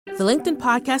The LinkedIn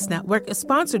Podcast Network is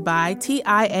sponsored by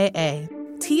TIAA.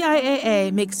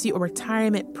 TIAA makes you a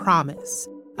retirement promise,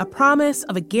 a promise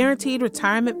of a guaranteed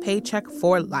retirement paycheck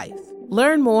for life.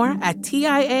 Learn more at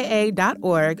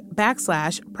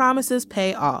TIAA.org/promises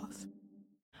pay off.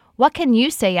 What can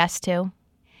you say yes to?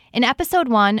 In episode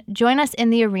 1, join us in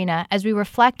the arena as we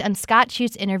reflect on Scott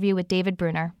Schute's interview with David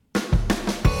Brunner.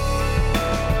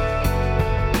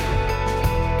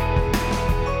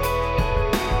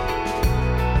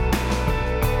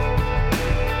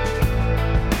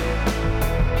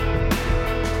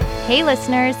 Hey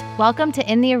listeners, welcome to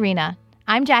In the Arena.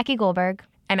 I'm Jackie Goldberg.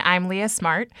 And I'm Leah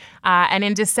Smart. And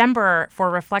in December,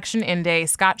 for Reflection In Day,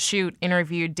 Scott Schute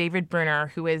interviewed David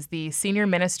Brunner, who is the Senior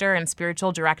Minister and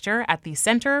Spiritual Director at the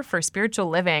Center for Spiritual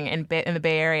Living in the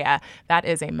Bay Area. That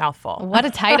is a mouthful. What a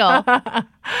title.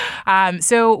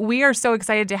 So we are so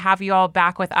excited to have you all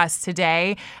back with us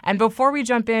today. And before we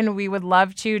jump in, we would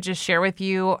love to just share with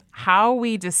you how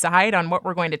we decide on what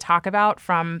we're going to talk about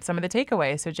from some of the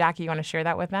takeaways. So Jackie, you want to share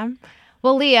that with them?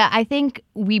 Well, Leah, I think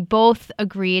we both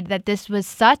agreed that this was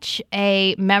such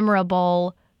a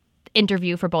memorable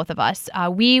interview for both of us.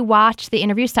 We watch the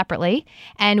interview separately,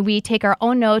 and we take our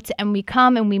own notes, and we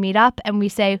come and we meet up, and we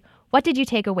say, what did you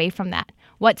take away from that?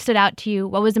 What stood out to you?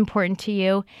 What was important to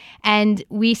you? And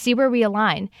we see where we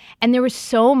align. And there was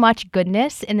so much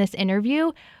goodness in this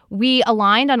interview. We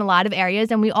aligned on a lot of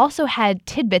areas, and we also had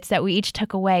tidbits that we each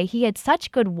took away. He had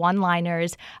such good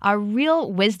one-liners,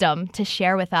 real wisdom to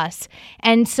share with us.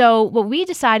 And so what we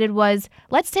decided was,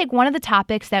 let's take one of the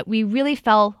topics that we really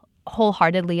felt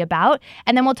wholeheartedly about,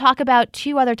 and then we'll talk about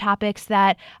two other topics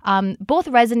that both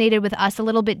resonated with us a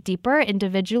little bit deeper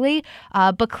individually,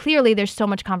 but clearly there's so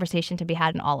much conversation to be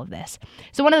had in all of this.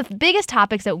 So one of the biggest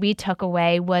topics that we took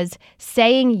away was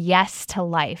saying yes to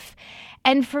life.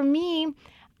 And for me,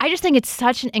 I just think it's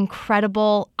such an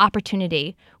incredible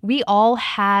opportunity. We all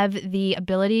have the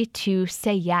ability to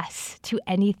say yes to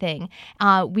anything.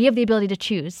 We have the ability to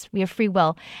choose. We have free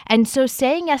will. And so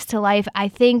saying yes to life, I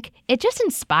think it just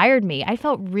inspired me. I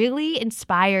felt really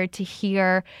inspired to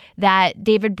hear that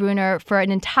David Brunner, for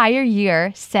an entire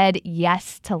year, said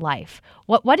yes to life.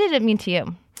 What did it mean to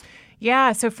you?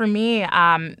 Yeah, so for me,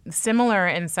 similar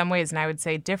in some ways, and I would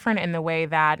say different in the way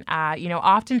that,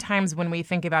 oftentimes when we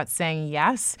think about saying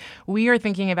yes, we are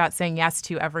thinking about saying yes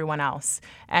to everyone else.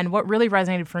 And what really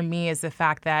resonated for me is the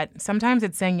fact that sometimes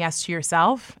it's saying yes to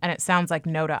yourself, and it sounds like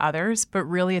no to others, but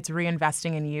really it's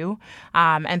reinvesting in you.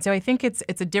 And so I think it's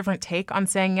a different take on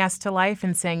saying yes to life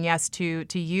and saying yes to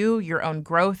you, your own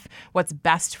growth, what's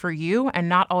best for you, and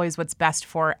not always what's best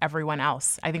for everyone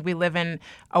else. I think we live in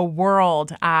a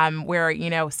world where,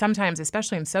 sometimes,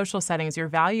 especially in social settings, your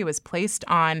value is placed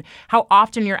on how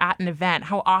often you're at an event,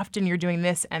 how often you're doing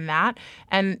this and that,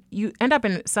 and you end up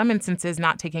in some instances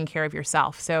not taking care of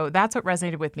yourself. So that's what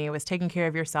resonated with me, was taking care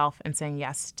of yourself and saying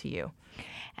yes to you.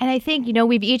 And I think,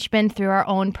 we've each been through our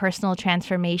own personal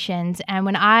transformations.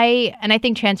 And I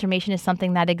think transformation is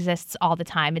something that exists all the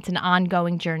time. It's an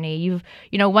ongoing journey.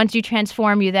 Once you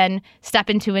transform, you then step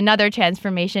into another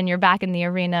transformation. You're back in the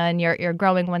arena and you're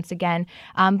growing once again.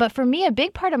 But for me, a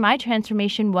big part of my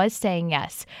transformation was saying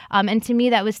yes. And to me,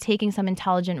 that was taking some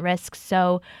intelligent risks.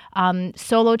 So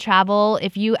solo travel,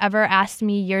 if you ever asked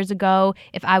me years ago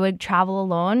if I would travel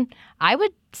alone, I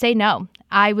would say no.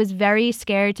 I was very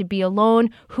scared to be alone.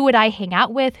 Who would I hang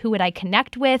out with? Who would I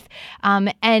connect with?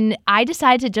 And I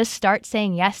decided to just start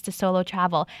saying yes to solo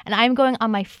travel. And I'm going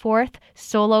on my 4th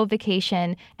solo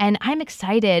vacation, and I'm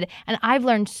excited. And I've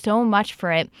learned so much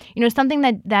for it. Something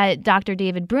that Dr.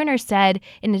 David Brunner said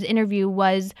in his interview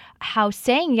was how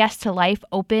saying yes to life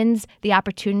opens the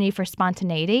opportunity for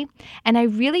spontaneity. And I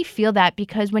really feel that,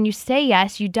 because when you say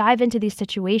yes, you dive into these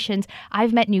situations.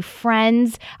 I've met new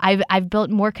friends. I've built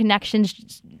more connections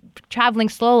traveling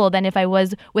solo than if I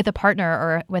was with a partner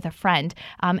or with a friend.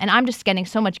 And I'm just getting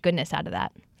so much goodness out of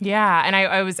that. Yeah. And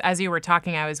I was, as you were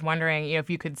talking, I was wondering,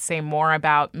 if you could say more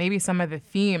about maybe some of the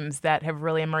themes that have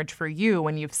really emerged for you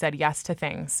when you've said yes to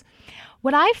things.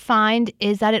 What I find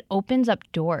is that it opens up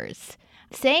doors.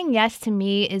 Saying yes to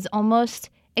me is almost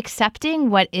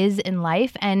accepting what is in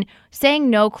life, and saying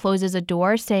no closes a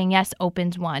door, saying yes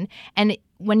opens one. And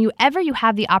whenever you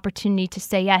have the opportunity to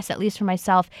say yes, at least for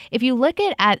myself, if you look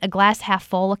at a glass half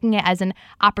full, looking at it as an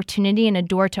opportunity and a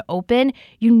door to open,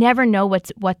 you never know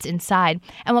what's inside.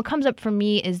 And what comes up for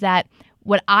me is that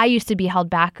what I used to be held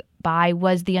back by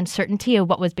was the uncertainty of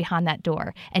what was behind that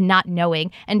door and not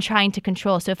knowing and trying to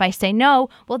control. So if I say no,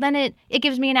 well, then it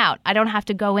gives me an out. I don't have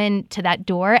to go into that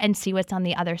door and see what's on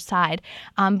the other side.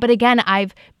 But again,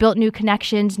 I've built new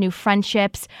connections, new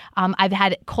friendships. I've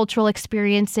had cultural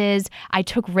experiences. I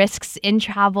took risks in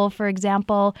travel, for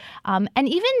example, and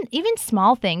even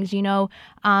small things,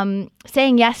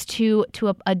 saying yes to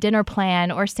a dinner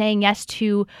plan or saying yes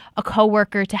to a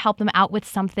coworker to help them out with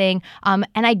something. And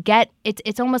I get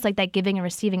it's almost like that giving and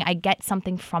receiving. I get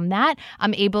something from that.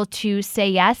 I'm able to say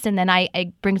yes, and then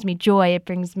it brings me joy. It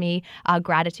brings me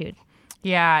gratitude.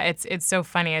 Yeah, it's so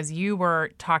funny. As you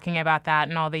were talking about that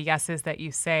and all the yeses that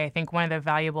you say, I think one of the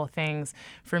valuable things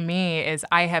for me is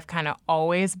I have kind of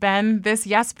always been this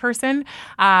yes person.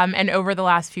 And over the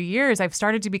last few years, I've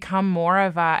started to become more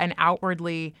of an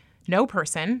outwardly no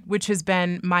person, which has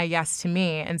been my yes to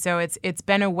me. And so it's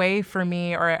been a way for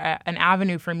me, or an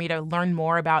avenue for me, to learn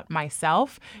more about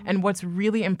myself and what's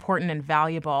really important and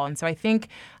valuable. And so I think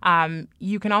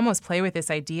you can almost play with this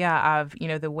idea of,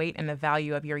 the weight and the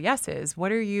value of your yeses.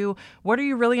 What are you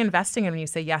really investing in when you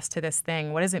say yes to this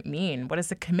thing? What does it mean? What does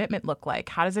the commitment look like?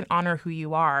 How does it honor who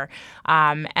you are?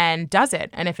 And does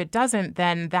it? And if it doesn't,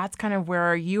 then that's kind of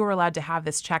where you are allowed to have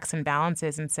this checks and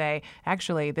balances and say,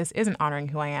 actually, this isn't honoring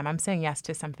who I am. I'm saying yes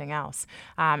to something else.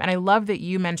 And I love that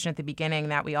you mentioned at the beginning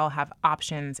that we all have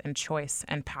options and choice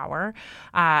and power.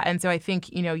 And so I think,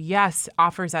 yes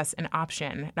offers us an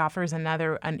option. It offers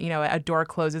another, a door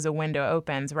closes, a window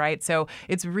opens, right? So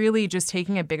it's really just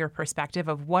taking a bigger perspective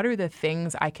of what are the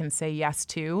things I can say yes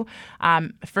to.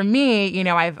 For me,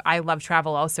 I love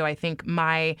travel also. I think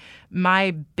my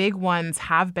big ones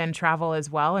have been travel as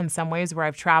well, in some ways, where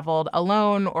I've traveled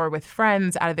alone or with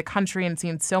friends out of the country and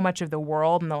seen so much of the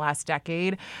world in the last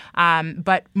decade.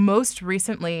 But most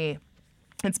recently,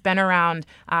 it's been around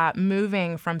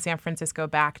moving from San Francisco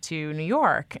back to New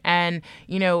York. And,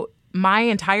 my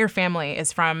entire family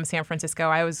is from San Francisco.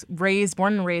 I was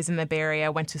born and raised in the Bay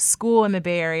Area, went to school in the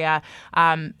Bay Area,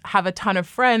 have a ton of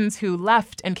friends who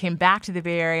left and came back to the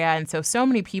Bay Area. And so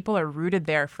many people are rooted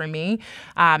there for me.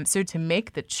 So to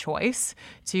make the choice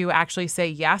to actually say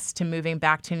yes to moving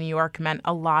back to New York meant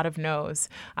a lot of no's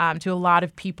to a lot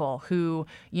of people who,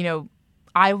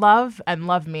 I love and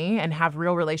love me and have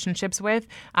real relationships with,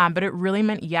 but it really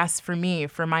meant yes for me,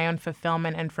 for my own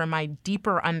fulfillment and for my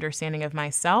deeper understanding of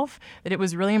myself, that it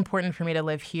was really important for me to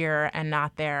live here and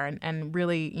not there. And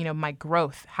really, my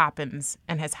growth happens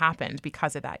and has happened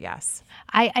because of that yes.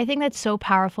 I think that's so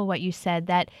powerful what you said,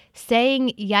 that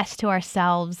saying yes to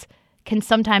ourselves can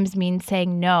sometimes mean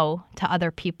saying no to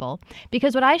other people.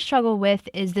 Because what I struggle with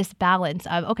is this balance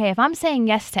of, okay, if I'm saying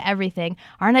yes to everything,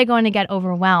 aren't I going to get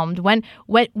overwhelmed? When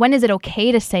is it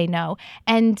okay to say no?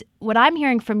 And what I'm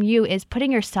hearing from you is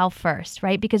putting yourself first,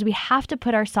 right? Because we have to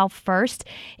put ourselves first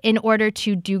in order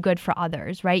to do good for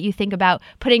others, right? You think about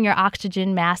putting your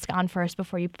oxygen mask on first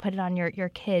before you put it on your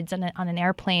kids on an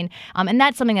airplane. And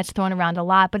that's something that's thrown around a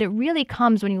lot, but it really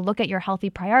comes when you look at your healthy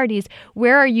priorities.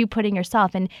 Where are you putting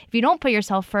yourself? And if you don't put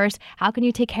yourself first, how can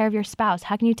you take care of your spouse?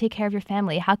 How can you take care of your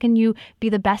family? How can you be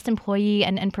the best employee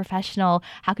and professional?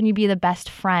 How can you be the best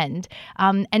friend?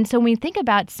 And so when we think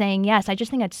about saying yes, I just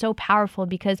think it's so powerful,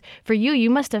 because for you, you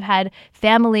must have had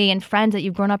family and friends that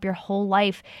you've grown up your whole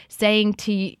life saying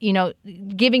to,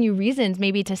 giving you reasons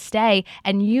maybe to stay,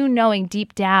 and knowing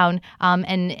deep down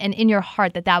and in your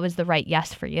heart that was the right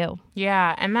yes for you.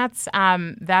 Yeah, and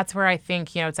that's where I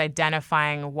think, it's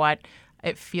identifying what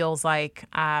it feels like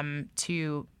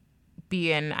to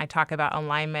be in. I talk about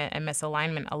alignment and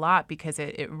misalignment a lot because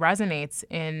it resonates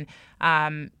in,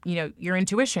 your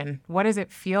intuition. What does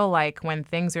it feel like when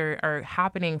things are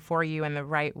happening for you in the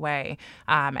right way,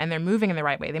 and they're moving in the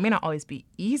right way? They may not always be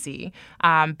easy,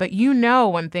 but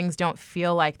when things don't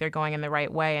feel like they're going in the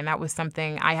right way. And that was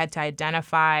something I had to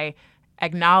identify,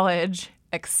 acknowledge,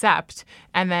 accept,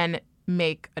 and then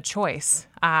make a choice.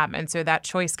 And so that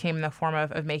choice came in the form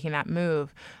of making that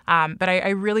move. But I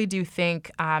really do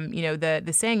think,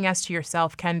 the saying yes to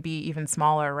yourself can be even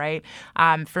smaller, right?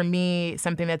 For me,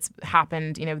 something that's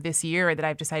happened, this year that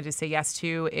I've decided to say yes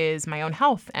to is my own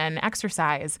health and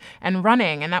exercise and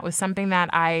running. And that was something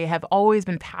that I have always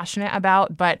been passionate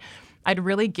about, but I'd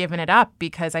really given it up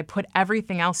because I put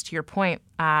everything else, to your point,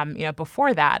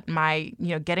 before that, my,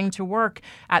 getting to work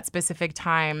at specific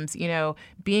times,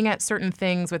 being at certain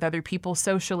things with other people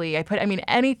socially.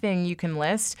 Anything you can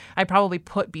list, I probably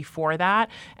put before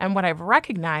that. And what I've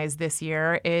recognized this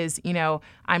year is,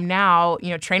 I'm now,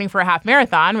 training for a half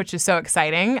marathon, which is so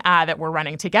exciting that we're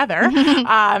running together.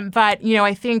 But,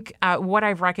 I think what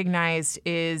I've recognized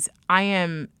is I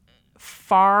am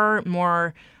far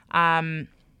more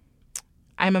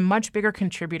I'm a much bigger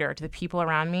contributor to the people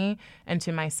around me and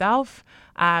to myself.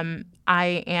 I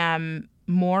am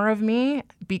more of me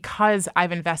because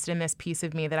I've invested in this piece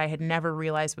of me that I had never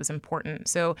realized was important.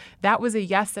 So that was a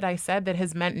yes that I said that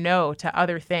has meant no to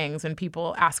other things. When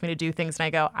people ask me to do things and I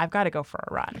go, I've got to go for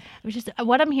a run. Which is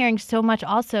what I'm hearing so much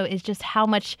also is just how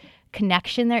much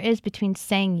connection there is between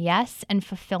saying yes and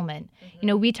fulfillment. You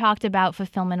know, we talked about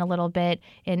fulfillment a little bit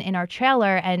in our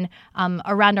trailer and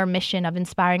around our mission of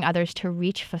inspiring others to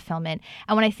reach fulfillment.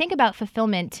 And when I think about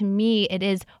fulfillment, to me, it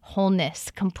is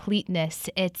wholeness, completeness.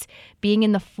 It's being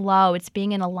in the flow. It's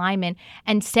being in alignment.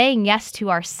 And saying yes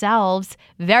to ourselves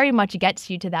very much gets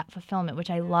you to that fulfillment, which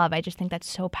I love. I just think that's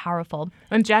so powerful.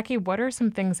 And Jackie, what are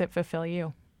some things that fulfill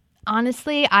you?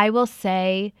 Honestly, I will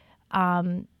say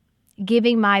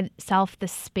giving myself the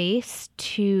space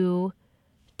to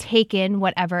take in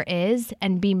whatever is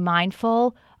and be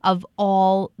mindful of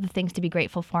all the things to be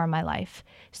grateful for in my life.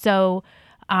 So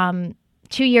 2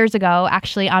 years ago,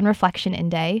 actually on Reflection In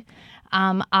Day,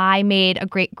 I made a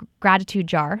great gratitude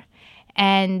jar.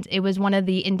 And it was one of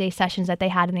the in-day sessions that they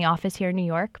had in the office here in New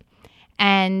York.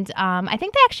 And I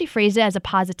think they actually phrased it as a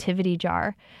positivity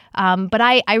jar. But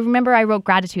I remember I wrote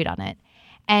gratitude on it.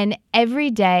 And every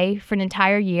day for an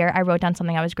entire year, I wrote down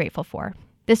something I was grateful for.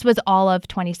 This was all of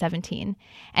 2017.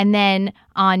 And then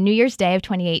on New Year's Day of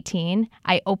 2018,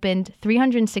 I opened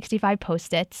 365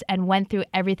 Post-its and went through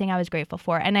everything I was grateful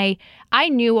for. And I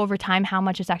knew over time how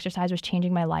much this exercise was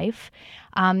changing my life.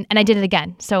 And I did it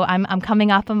again. So I'm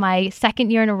coming up on my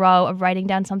second year in a row of writing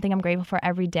down something I'm grateful for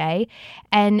every day.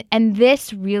 And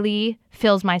this really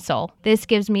fills my soul. This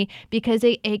gives me, because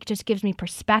it just gives me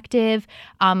perspective.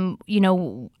 You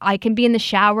know, I can be in the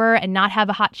shower and not have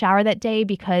a hot shower that day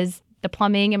because the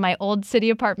plumbing in my old city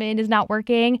apartment is not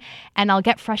working, and I'll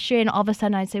get frustrated, and all of a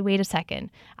sudden I'd say, wait a second.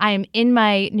 I am in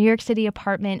my New York City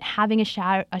apartment having a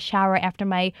shower after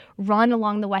my run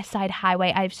along the West Side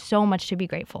Highway. I have so much to be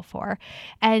grateful for.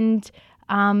 And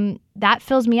that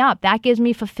fills me up. That gives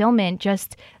me fulfillment,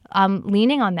 just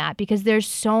leaning on that, because there's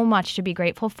so much to be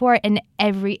grateful for. And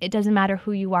it doesn't matter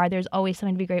who you are, there's always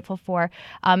something to be grateful for.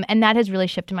 And that has really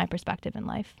shifted my perspective in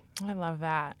life. I love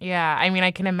that. Yeah. I mean,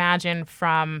 I can imagine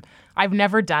I've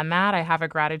never done that. I have a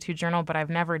gratitude journal, but I've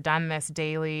never done this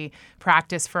daily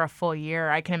practice for a full year.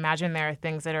 I can imagine there are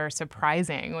things that are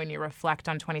surprising when you reflect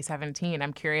on 2017.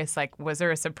 I'm curious, was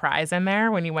there a surprise in there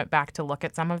when you went back to look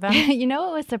at some of them? You know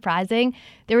what was surprising?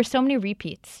 There were so many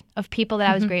repeats of people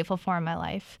that I was grateful for in my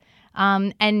life.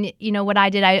 And, you know, what I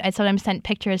did, I sometimes sent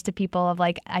pictures to people of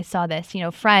I saw this, you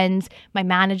know, friends, my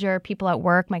manager, people at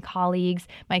work, my colleagues,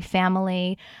 my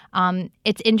family.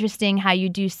 It's interesting how you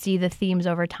do see the themes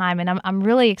over time. And I'm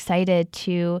really excited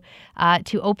to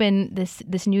open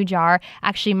this new jar.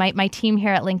 Actually, my team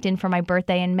here at LinkedIn for my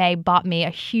birthday in May bought me a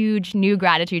huge new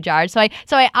gratitude jar. So I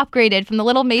upgraded from the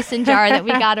little mason jar that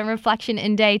we got in Reflection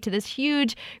In Day to this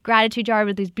huge gratitude jar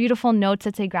with these beautiful notes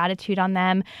that say gratitude on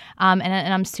them.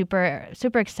 And I'm super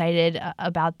excited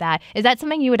about that. Is that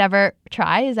something you would ever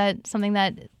try? Is that something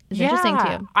that is interesting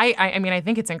to you? I mean, I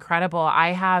think it's incredible. I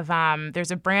have, there's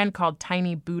a brand called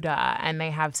Tiny Buddha, and they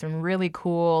have some really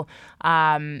cool,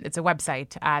 it's a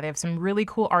website. They have some really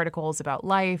cool articles about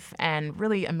life and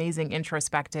really amazing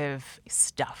introspective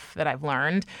stuff that I've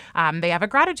learned. They have a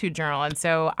gratitude journal. And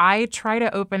so I try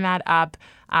to open that up.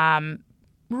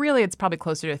 Really, it's probably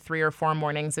closer to 3 or 4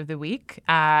 mornings of the week,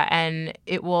 and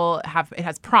it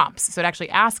has prompts. So it actually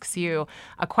asks you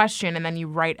a question, and then you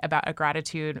write about a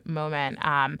gratitude moment.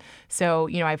 So,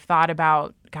 you know, I've thought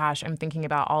about, I'm thinking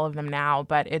about all of them now,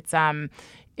 but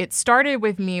it started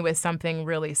with me with something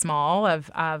really small of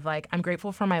I'm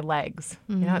grateful for my legs.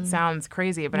 Mm-hmm. You know, it sounds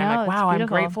crazy, but I'm wow, I'm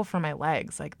grateful for my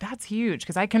legs. That's huge,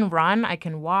 because I can run, I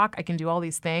can walk, I can do all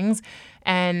these things,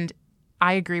 and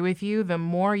I agree with you. The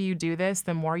more you do this,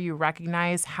 the more you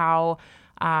recognize how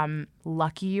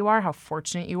lucky you are, how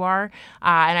fortunate you are.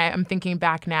 And I'm thinking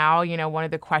back now, you know, one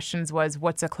of the questions was,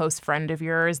 what's a close friend of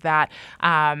yours that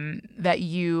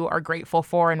you are grateful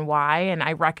for and why? And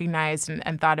I recognized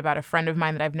and thought about a friend of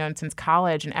mine that I've known since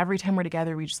college. And every time we're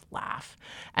together, we just laugh.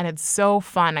 And it's so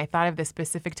fun. I thought of this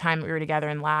specific time that we were together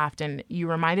and laughed. And you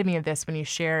reminded me of this when you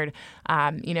shared,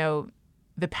 you know,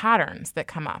 the patterns that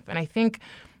come up. And I think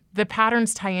the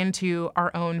patterns tie into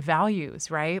our own values,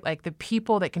 right? The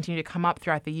people that continue to come up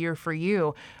throughout the year for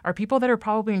you are people that are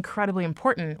probably incredibly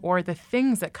important, or the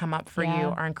things that come up for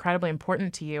you are incredibly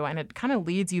important to you. And it kind of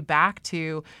leads you back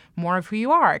to more of who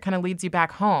you are. It kind of leads you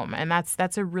back home. And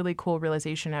that's a really cool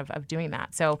realization of doing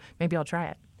that. So maybe I'll try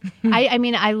it. I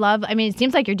mean, it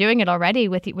seems like you're doing it already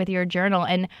with your journal,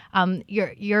 and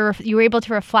you were able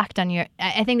to reflect on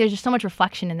I think there's just so much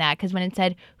reflection in that, because when it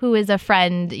said, who is a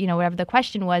friend, whatever the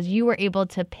question was, you were able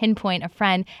to pinpoint a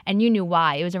friend, and you knew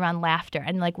why. It was around laughter,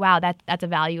 and like, wow, that's a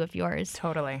value of yours.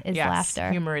 Totally. Is yes.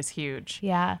 laughter. Humor is huge.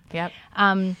 Yeah. Yep.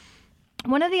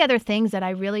 One of the other things that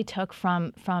I really took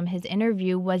from his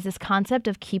interview was this concept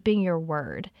of keeping your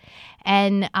word.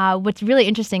 And what's really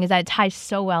interesting is that it ties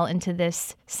so well into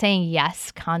this saying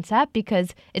yes concept,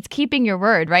 because it's keeping your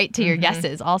word, right, to your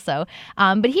yeses also.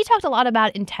 But he talked a lot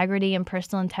about integrity and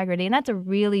personal integrity, and that's a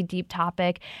really deep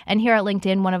topic. And here at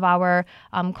LinkedIn, one of our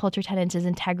culture tenets is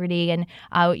integrity. And,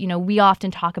 we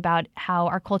often talk about how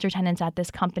our culture tenets at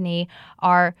this company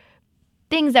are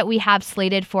things that we have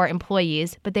slated for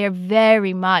employees, but they are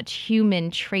very much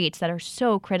human traits that are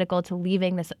so critical to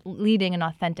leading an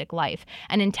authentic life.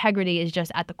 And integrity is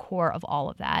just at the core of all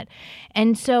of that.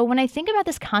 And so when I think about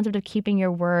this concept of keeping your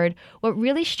word, what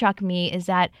really struck me is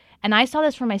that, and I saw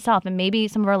this for myself, and maybe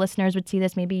some of our listeners would see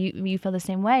this, maybe you feel the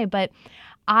same way, but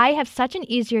I have such an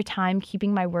easier time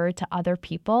keeping my word to other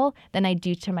people than I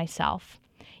do to myself.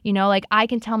 Like I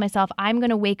can tell myself I'm going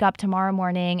to wake up tomorrow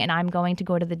morning and I'm going to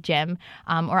go to the gym,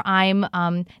 or I'm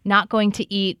not going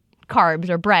to eat carbs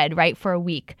or bread, right, for a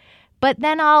week. But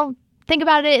then I'll think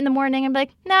about it in the morning and be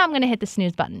like, no, I'm going to hit the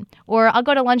snooze button. Or I'll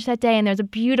go to lunch that day and there's a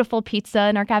beautiful pizza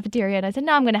in our cafeteria and I said,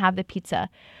 no, I'm going to have the pizza.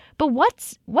 But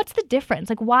what's the difference?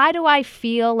 Like, why do I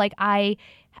feel like I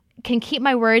can keep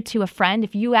my word to a friend?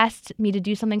 If you asked me to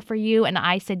do something for you and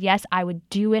I said yes, I would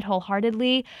do it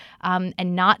wholeheartedly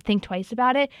and not think twice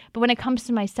about it. But when it comes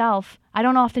to myself, I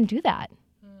don't often do that.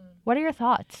 What are your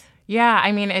thoughts? Yeah,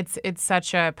 I mean, it's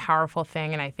such a powerful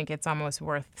thing, and I think it's almost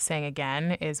worth saying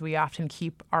again, is we often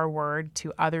keep our word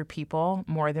to other people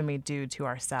more than we do to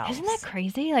ourselves. Isn't that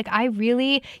crazy? Like,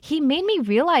 he made me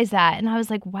realize that, and I was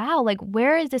like, wow, like,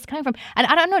 where is this coming from? And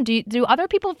I don't know, do other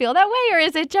people feel that way, or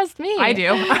is it just me? I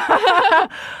do.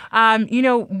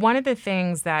 One of the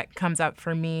things that comes up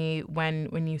for me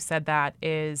when you said that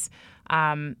is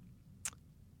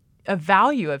a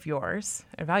value of yours,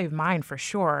 a value of mine for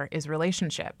sure, is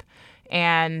relationship.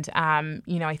 And,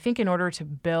 I think in order to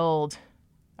build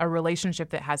a relationship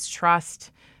that has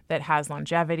trust, that has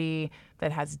longevity,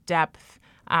 that has depth,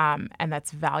 and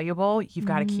that's valuable, you've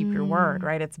got to keep your word,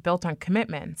 right? It's built on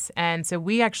commitments. And so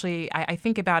we actually, I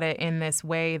think about it in this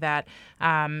way that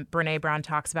Brene Brown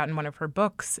talks about in one of her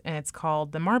books, and it's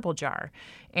called The Marble Jar.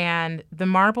 And the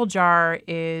marble jar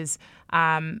is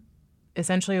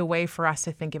essentially a way for us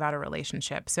to think about a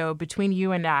relationship. So between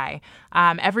you and I,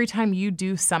 every time you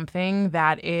do something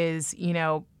that is,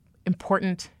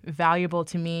 important, valuable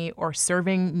to me, or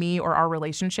serving me or our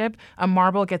relationship, a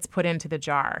marble gets put into the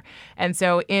jar. And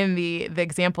so in the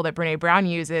example that Brene Brown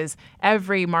uses,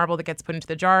 every marble that gets put into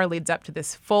the jar leads up to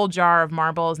this full jar of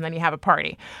marbles, and then you have a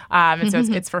party. And so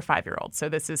it's for 5-year-olds. So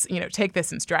this is, take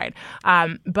this in stride.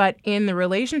 But in the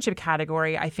relationship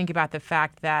category, I think about the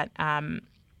fact that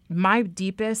my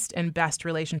deepest and best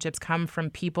relationships come from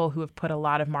people who have put a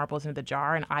lot of marbles into the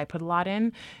jar, and I put a lot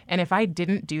in. And if I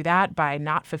didn't do that by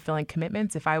not fulfilling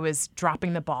commitments, if I was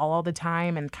dropping the ball all the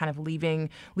time and kind of leaving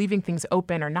things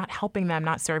open or not helping them,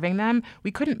 not serving them,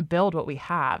 we couldn't build what we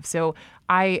have. So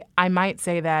I might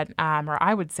say that, or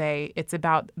I would say it's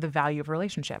about the value of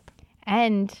relationship.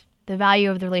 And the value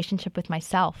of the relationship with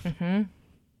myself,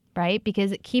 right?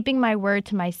 Because keeping my word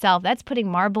to myself, that's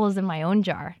putting marbles in my own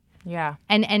jar. Yeah.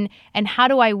 And how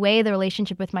do I weigh the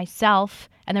relationship with myself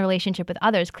and the relationship with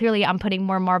others? Clearly, I'm putting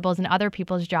more marbles in other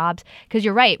people's jobs, because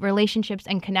you're right, relationships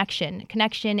and connection.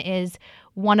 Connection is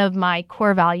one of my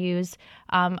core values.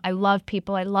 I love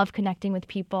people. I love connecting with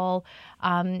people.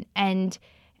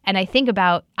 And I think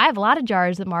about, I have a lot of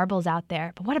jars of marbles out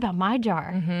there, but what about my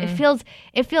jar? It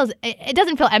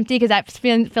doesn't feel empty, because that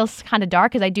feels kind of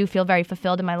dark, because I do feel very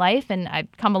fulfilled in my life and I've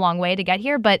come a long way to get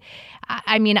here. But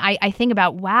I think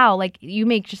about, wow, like you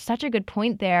make just such a good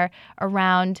point there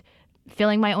around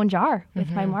filling my own jar with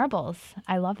my marbles.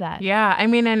 I love that. Yeah. I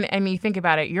mean, and you think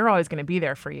about it, you're always going to be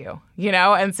there for you,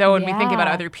 And so when we think about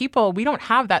other people, we don't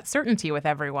have that certainty with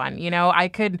everyone.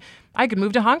 I could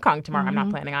move to Hong Kong tomorrow. I'm not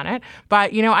planning on it.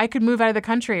 But, I could move out of the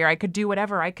country, or I could do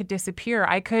whatever. I could disappear.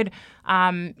 I could,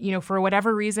 for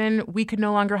whatever reason, we could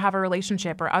no longer have a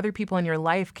relationship, or other people in your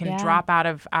life can drop out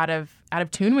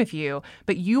of tune with you.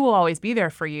 But you will always be there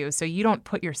for you. So you don't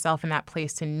put yourself in that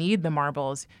place to need the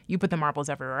marbles. You put the marbles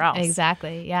everywhere else.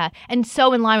 Exactly. Yeah. And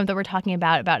so in line with what we're talking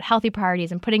about healthy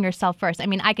priorities and putting yourself first. I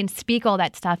mean, I can speak all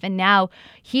that stuff. And now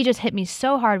he just hit me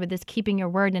so hard with this keeping your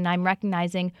word. And I'm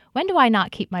recognizing, when do I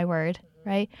not keep my word?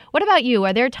 Right? What about you?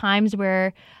 Are there times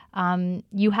where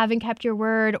you haven't kept your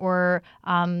word, or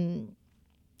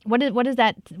what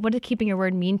does keeping your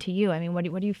word mean to you? I mean, what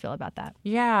do you feel about that?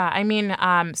 Yeah, I mean,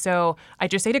 so I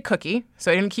just ate a cookie,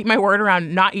 so I didn't keep my word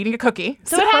around not eating a cookie.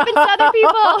 So it happens to other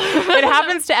people. It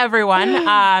happens to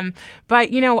everyone. But,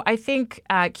 I think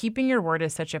keeping your word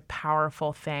is such a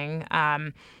powerful thing.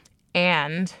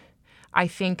 And I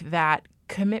think that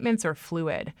commitments are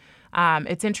fluid.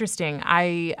 It's interesting.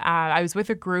 I was with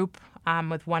a group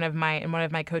with one of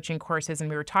my coaching courses, and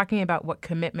we were talking about what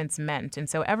commitments meant. And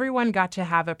so everyone got to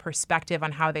have a perspective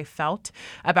on how they felt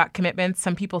about commitments.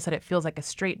 Some people said it feels like a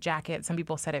straitjacket. Some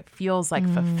people said it feels like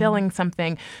fulfilling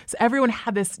something. So everyone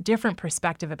had this different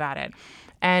perspective about it.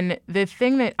 And the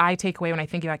thing that I take away when I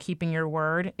think about keeping your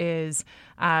word is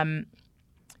when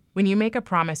you make a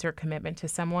promise or a commitment to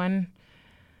someone,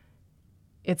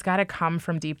 it's got to come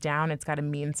from deep down. It's got to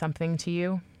mean something to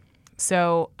you.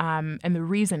 So, and the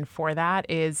reason for that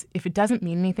is if it doesn't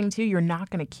mean anything to you, you're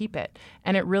not going to keep it.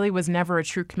 And it really was never a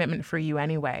true commitment for you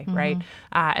anyway, right?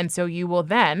 And so you will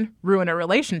then ruin a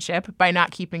relationship by not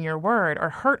keeping your word,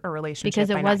 or hurt a relationship because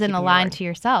it wasn't aligned to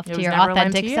yourself, to your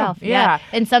authentic self. Yeah.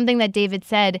 And something that David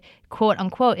said, quote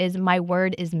unquote, is "my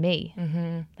word is me."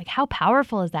 Like, how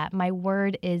powerful is that? My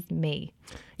word is me.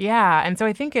 Yeah. And so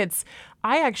I think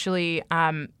I actually,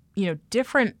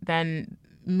 different than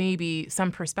maybe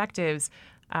some perspectives,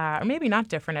 or maybe not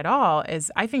different at all,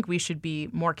 is I think we should be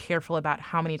more careful about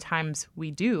how many times we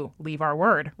do leave our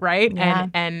word, right? Yeah.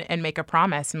 And make a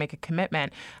promise and make a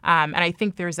commitment. And I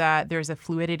think there's a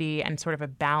fluidity and sort of a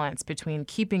balance between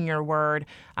keeping your word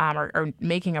or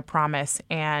making a promise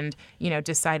and,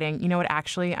 deciding, what,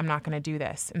 actually, I'm not going to do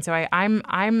this. And so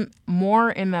I'm more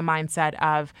in the mindset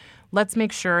of, let's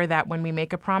make sure that when we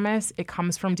make a promise, it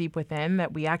comes from deep within,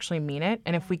 that we actually mean it.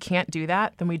 And if we can't do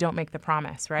that, then we don't make the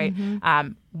promise, right?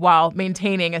 While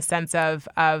maintaining a sense of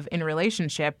in a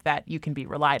relationship that you can be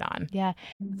relied on. Yeah.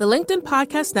 The LinkedIn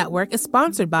Podcast Network is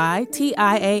sponsored by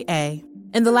TIAA.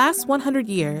 In the last 100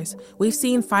 years, we've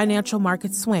seen financial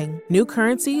markets swing, new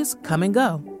currencies come and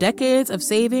go, decades of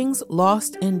savings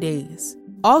lost in days,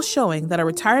 all showing that a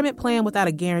retirement plan without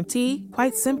a guarantee,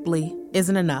 quite simply,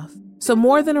 isn't enough. So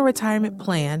more than a retirement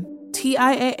plan,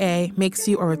 TIAA makes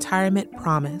you a retirement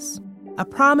promise. A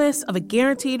promise of a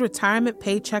guaranteed retirement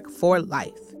paycheck for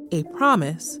life. A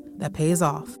promise that pays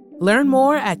off. Learn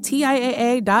more at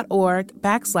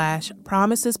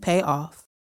TIAA.org/promisespayoff.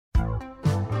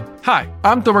 Hi,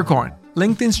 I'm Tomer Cohen,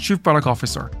 LinkedIn's Chief Product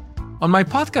Officer. On my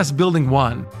podcast, Building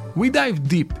One, we dive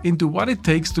deep into what it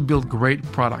takes to build great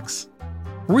products.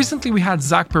 Recently, we had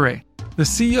Zach Perret, the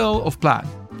CEO of Plaid,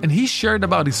 and he shared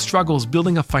about his struggles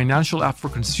building a financial app for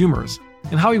consumers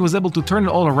and how he was able to turn it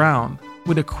all around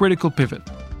with a critical pivot.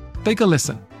 Take a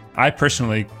listen. I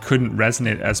personally couldn't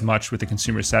resonate as much with the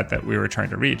consumer set that we were trying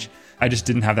to reach. I just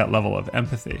didn't have that level of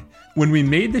empathy. When we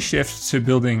made the shift to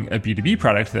building a B2B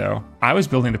product, though, I was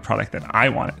building the product that I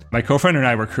wanted. My co-founder and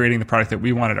I were creating the product that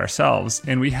we wanted ourselves,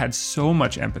 and we had so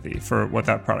much empathy for what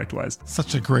that product was.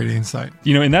 Such a great insight.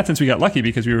 In that sense, we got lucky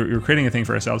because we were creating a thing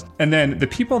for ourselves. And then the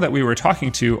people that we were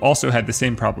talking to also had the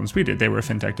same problems we did. They were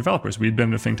fintech developers. We'd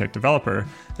been a fintech developer.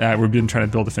 We'd been trying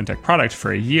to build a fintech product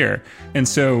for a year. And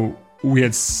so we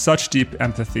had such deep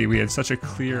empathy. We had such a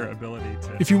clear ability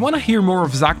to... If you want to hear more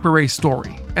of Zach Perret's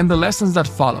story and the lessons that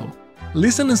follow,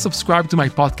 listen and subscribe to my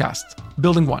podcast,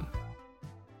 Building One.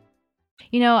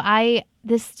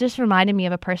 This just reminded me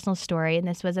of a personal story, and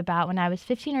this was about when I was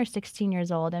 15 or 16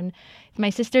 years old. And if my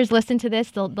sisters listen to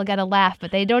this, they'll get a laugh,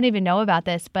 but they don't even know about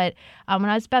this. But when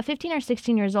I was about 15 or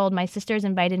 16 years old, my sisters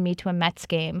invited me to a Mets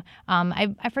game.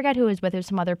 I forgot who it was with. It was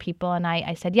some other people, and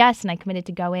I said yes, and I committed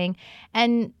to going.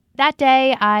 And that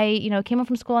day, I came home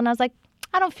from school, and I was like,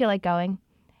 I don't feel like going.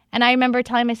 And I remember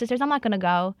telling my sisters, I'm not going to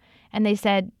go. And they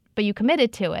said, but you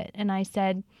committed to it. And I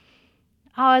said,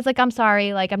 I was like, I'm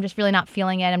sorry. Like, I'm just really not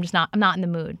feeling it. I'm not in the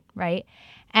mood. Right.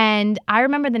 And I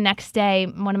remember the next day,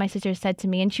 one of my sisters said to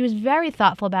me, and she was very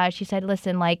thoughtful about it. She said,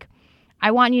 listen, like,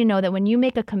 I want you to know that when you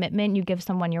make a commitment, you give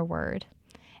someone your word.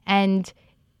 And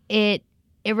it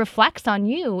reflects on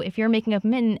you if you're making a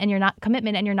commitment and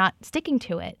you're not sticking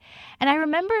to it. And I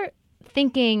remember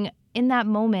thinking in that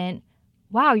moment,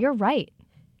 wow, you're right.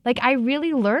 Like, I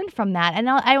really learned from that. And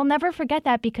I'll never forget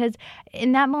that, because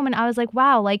in that moment, I was like,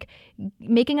 wow, like,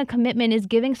 making a commitment is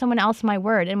giving someone else my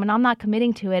word. And when I'm not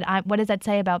committing to it, what does that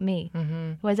say about me?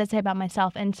 What does that say about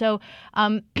myself? And so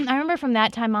I remember from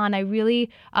that time on, I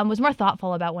really was more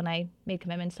thoughtful about when I made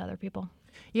commitments to other people.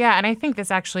 Yeah, and I think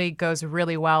this actually goes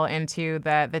really well into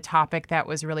the topic that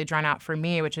was really drawn out for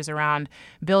me, which is around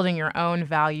building your own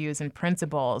values and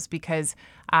principles. Because,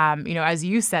 as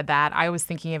you said that, I was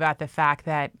thinking about the fact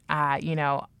that,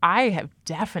 I have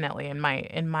definitely in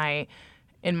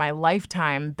my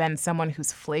lifetime been someone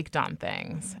who's flaked on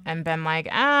things and been like,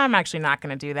 I'm actually not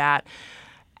going to do that.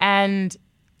 And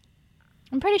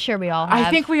I'm pretty sure we all have. I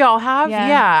think we all have.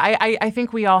 Yeah. I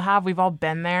think we all have. We've all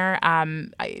been there.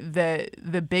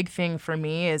 The big thing for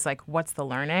me is like, what's the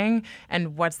learning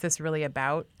and what's this really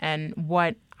about? And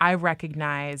what I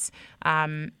recognize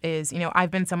is,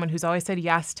 I've been someone who's always said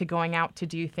yes to going out to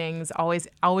do things,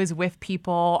 always with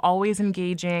people, always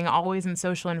engaging, always in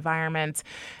social environments.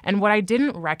 And what I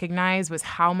didn't recognize was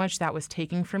how much that was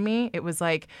taking from me. It was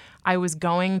like I was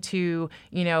going to,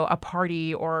 a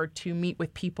party or to meet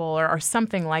with people or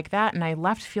something like that, and I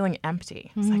left feeling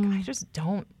empty. It's like, I just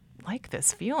don't like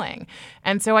this feeling.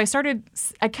 And so I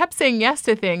kept saying yes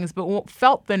to things, but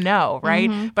felt the no,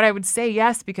 right? But I would say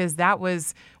yes because that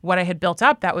was what I had built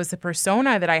up. That was the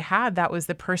persona that I had. That was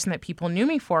the person that people knew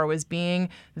me for, was being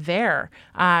there.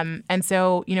 And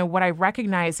so, what I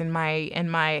recognized in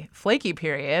my flaky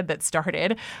period that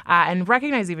started, and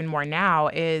recognize even more now,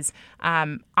 is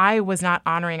I was not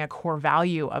honoring a core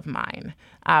value of mine,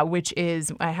 which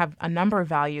is, I have a number of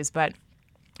values, but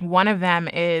one of them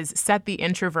is set the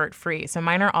introvert free. So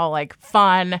mine are all like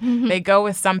fun. They go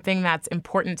with something that's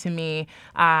important to me,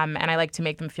 and I like to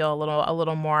make them feel a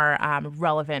little more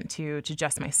relevant to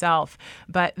just myself.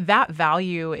 But that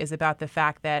value is about the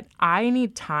fact that I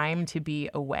need time to be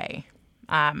away.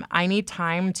 I need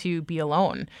time to be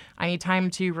alone. I need time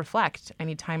to reflect. I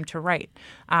need time to write,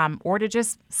 or to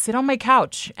just sit on my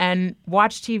couch and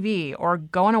watch TV or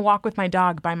go on a walk with my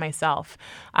dog by myself.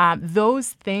 Those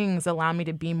things allow me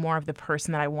to be more of the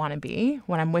person that I want to be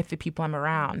when I'm with the people I'm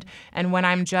around. And when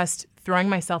I'm just throwing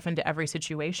myself into every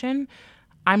situation,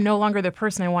 I'm no longer the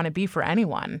person I want to be for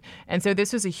anyone. And so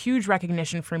this was a huge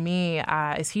recognition for me,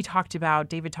 as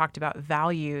David talked about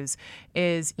values,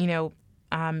 is,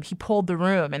 he pulled the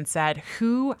room and said,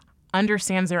 who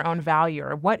understands their own value,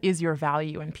 or what is your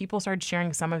value? And people started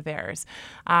sharing some of theirs.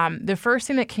 The first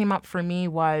thing that came up for me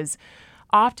was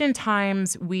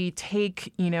oftentimes we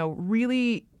take,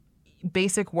 really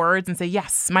basic words and say,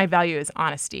 yes, my value is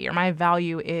honesty, or my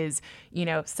value is,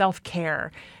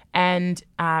 self-care. And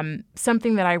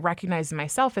something that I recognized in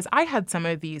myself is I had some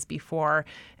of these before,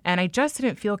 and I just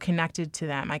didn't feel connected to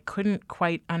them. I couldn't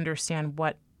quite understand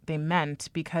what they meant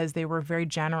because they were very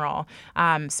general.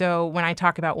 So when I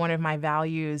talk about one of my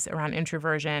values around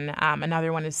introversion,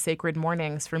 another one is sacred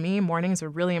mornings. For me, mornings are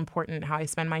really important. How I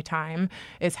spend my time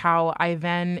is how I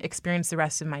then experience the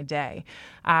rest of my day.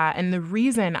 And the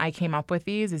reason I came up with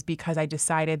these is because I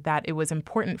decided that it was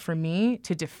important for me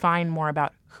to define more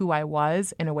about who I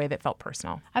was in a way that felt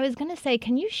personal. I was going to say,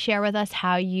 can you share with us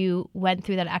how you went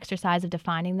through that exercise of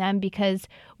defining them? Because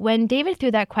when David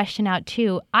threw that question out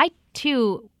too, I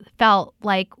too felt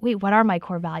like, wait, what are my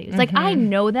core values? Like, I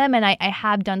know them, and I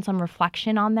have done some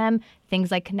reflection on them.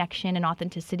 Things like connection and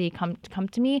authenticity come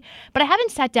to me, but I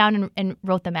haven't sat down and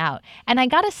wrote them out. And I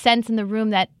got a sense in the room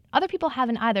that other people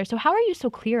haven't either. So how are you so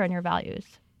clear on your values?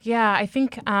 Yeah, I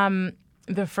think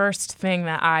the first thing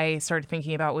that I started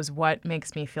thinking about was what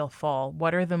makes me feel full.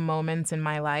 What are the moments in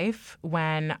my life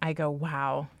when I go,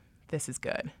 wow, this is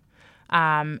good?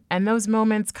 And those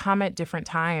moments come at different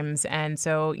times. And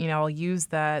so, I'll use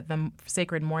the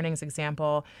Sacred Mornings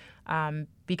example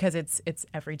because it's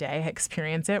every day I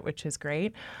experience it, which is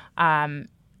great.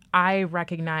 I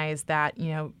recognize that,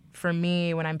 for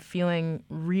me, when I'm feeling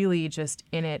really just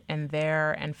in it and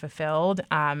there and fulfilled,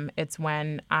 it's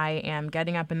when I am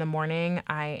getting up in the morning,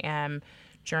 I am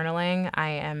journaling, I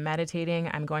am meditating,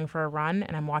 I'm going for a run,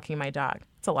 and I'm walking my dog.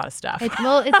 It's a lot of stuff.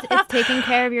 It's taking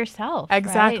care of yourself.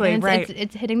 Exactly, right?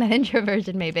 It's hitting that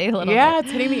introversion maybe a little bit. Yeah,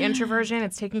 it's hitting the introversion.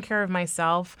 It's taking care of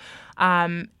myself.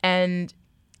 And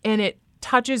it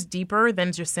touches deeper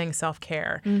than just saying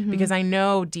self-care, because I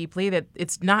know deeply that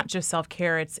it's not just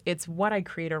self-care, it's what I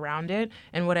create around it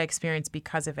and what I experience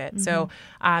because of it. So,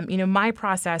 my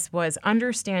process was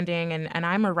understanding, and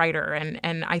I'm a writer,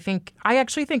 and I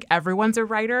actually think everyone's a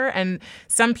writer, and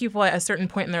some people at a certain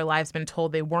point in their lives been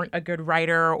told they weren't a good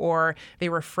writer or they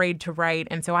were afraid to write,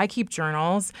 and so I keep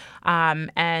journals,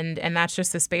 and that's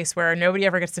just a space where nobody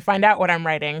ever gets to find out what I'm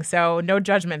writing, so no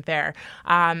judgment there.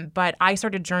 But I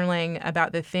started journaling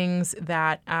about the things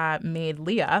that made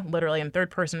Leah, literally in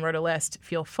third person wrote a list,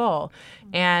 feel full.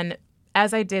 And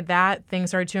as I did that, things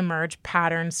started to emerge,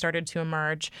 patterns started to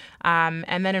emerge.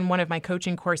 And then in one of my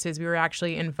coaching courses, we were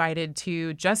actually invited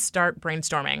to just start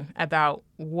brainstorming about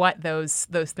what those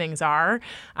things are.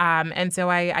 And so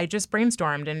I just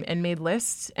brainstormed and made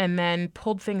lists and then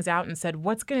pulled things out and said,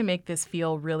 what's going to make this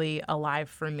feel really alive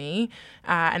for me?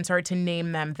 And started to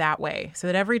name them that way so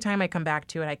that every time I come back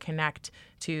to it, I connect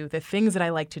to the things that I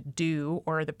like to do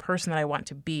or the person that I want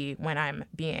to be when I'm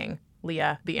being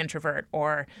Leah, the introvert,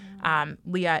 or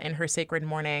Leah in her sacred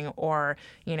morning, or,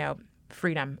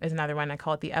 freedom is another one. I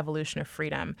call it the evolution of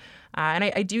freedom. And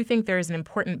I do think there's an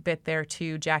important bit there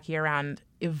too, Jackie, around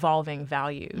evolving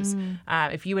values.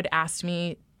 If you had asked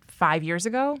me 5 years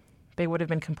ago, they would have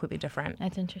been completely different.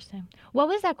 That's interesting. What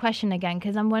was that question again?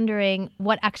 Because I'm wondering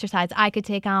what exercise I could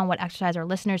take on, what exercise our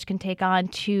listeners can take on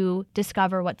to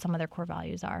discover what some of their core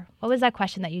values are. What was that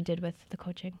question that you did with the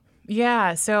coaching?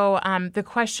 Yeah. So the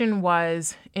question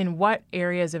was, in what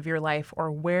areas of your life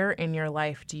or where in your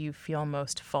life do you feel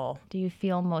most full? Do you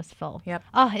feel most full? Yep.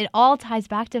 Oh, it all ties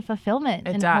back to fulfillment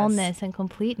and does. wholeness and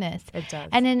completeness. It does.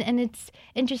 And it's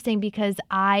interesting because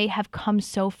I have come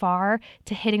so far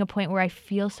to hitting a point where I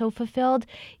feel so fulfilled.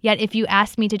 Yet if you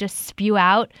ask me to just spew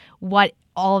out what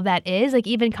all of that is, like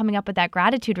even coming up with that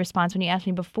gratitude response when you asked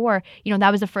me before,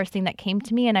 that was the first thing that came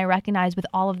to me. And I recognize with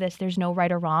all of this, there's no right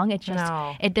or wrong. It's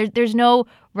just, there's no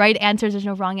right answers. There's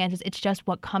no wrong answers. It's just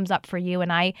what comes up for you.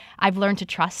 And I've learned to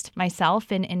trust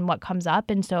myself in what comes up.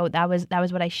 And so that was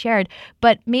what I shared.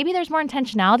 But maybe there's more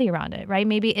intentionality around it, right?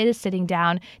 Maybe it is sitting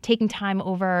down, taking time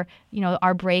over,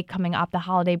 our break coming up, the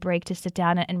holiday break, to sit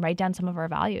down and write down some of our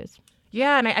values.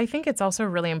 Yeah, and I think it's also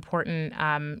really important,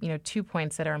 2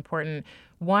 points that are important.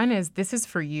 One is this is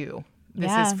for you.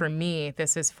 This is for me.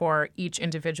 This is for each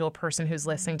individual person who's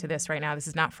listening to this right now. This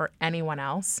is not for anyone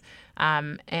else.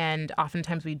 And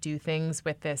oftentimes we do things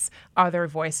with this other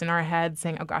voice in our head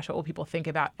saying, oh gosh, what will people think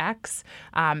about X?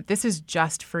 This is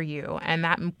just for you. And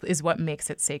that is what makes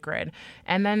it sacred.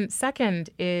 And then second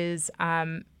is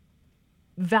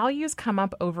values come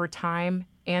up over time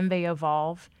and they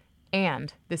evolve.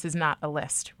 And this is not a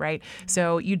list, right?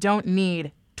 So you don't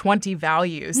need 20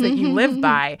 values that you live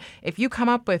by. If you come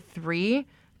up with 3,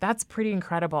 that's pretty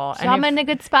incredible. So I'm in a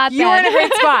good spot. You're in a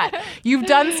great spot. You've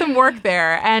done some work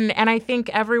there, and I think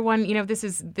everyone, this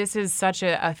is such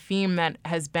a theme that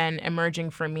has been emerging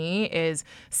for me is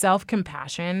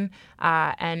self-compassion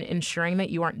and ensuring that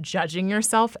you aren't judging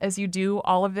yourself as you do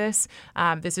all of this.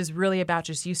 This is really about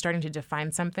just you starting to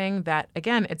define something that,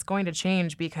 again, it's going to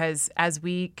change because as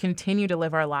we continue to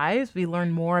live our lives, we learn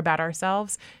more about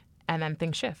ourselves, and then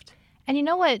things shift. And you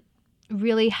know what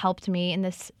really helped me in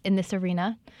this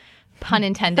arena, pun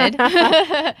intended,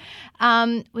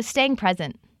 was staying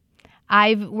present.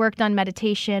 I've worked on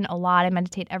meditation a lot. I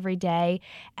meditate every day.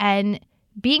 And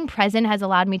being present has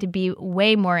allowed me to be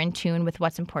way more in tune with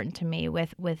what's important to me,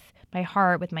 with my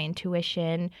heart, with my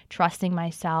intuition, trusting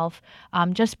myself,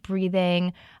 just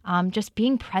breathing, just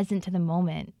being present to the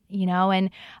moment,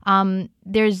 and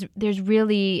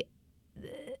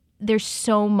there's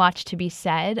so much to be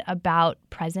said about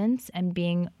presence and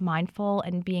being mindful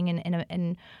and being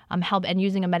in help and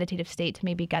using a meditative state to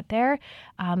maybe get there.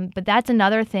 But that's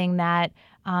another thing that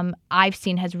I've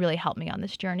seen has really helped me on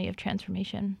this journey of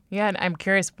transformation. Yeah, and I'm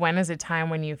curious, when is a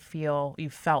time when you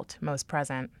felt most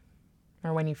present?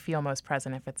 Or when you feel most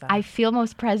present, if it's I feel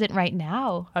most present right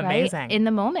now. Amazing. Right? In the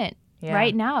moment. Yeah.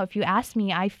 Right now, if you ask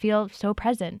me, I feel so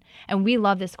present. And we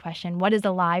love this question. What is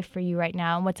alive for you right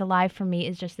now? And what's alive for me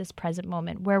is just this present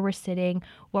moment, where we're sitting,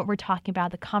 what we're talking about,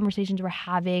 the conversations we're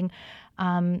having,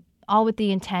 all with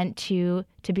the intent to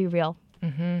be real.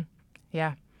 Mm-hmm.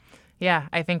 Yeah. Yeah,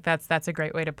 I think that's a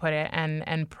great way to put it.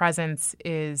 And presence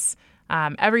is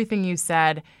everything you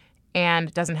said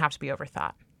and doesn't have to be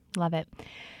overthought. Love it.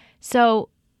 So,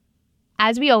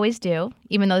 as we always do,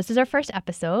 even though this is our first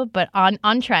episode, but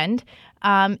on trend,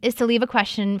 is to leave a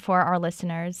question for our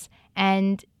listeners,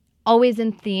 and always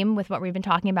in theme with what we've been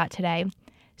talking about today.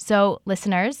 So,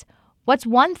 listeners, what's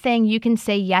one thing you can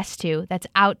say yes to that's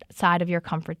outside of your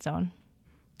comfort zone?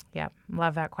 Yeah,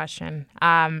 love that question.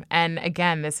 And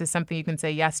again, this is something you can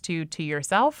say yes to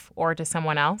yourself or to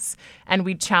someone else. And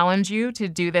we challenge you to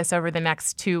do this over the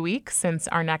next 2 weeks, since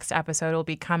our next episode will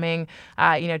be coming,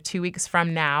 2 weeks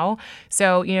from now.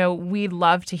 So, we'd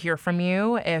love to hear from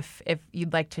you if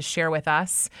you'd like to share with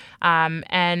us.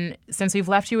 And since we've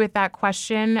left you with that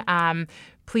question,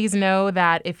 please know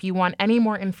that if you want any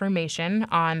more information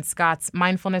on Scott's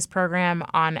mindfulness program,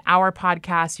 on our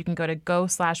podcast, you can go to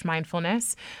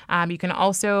go/mindfulness. You can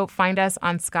also find us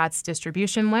on Scott's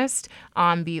distribution list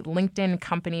on the LinkedIn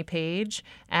company page,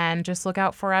 and just look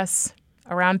out for us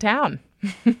around town.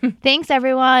 Thanks,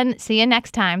 everyone. See you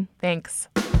next time. Thanks.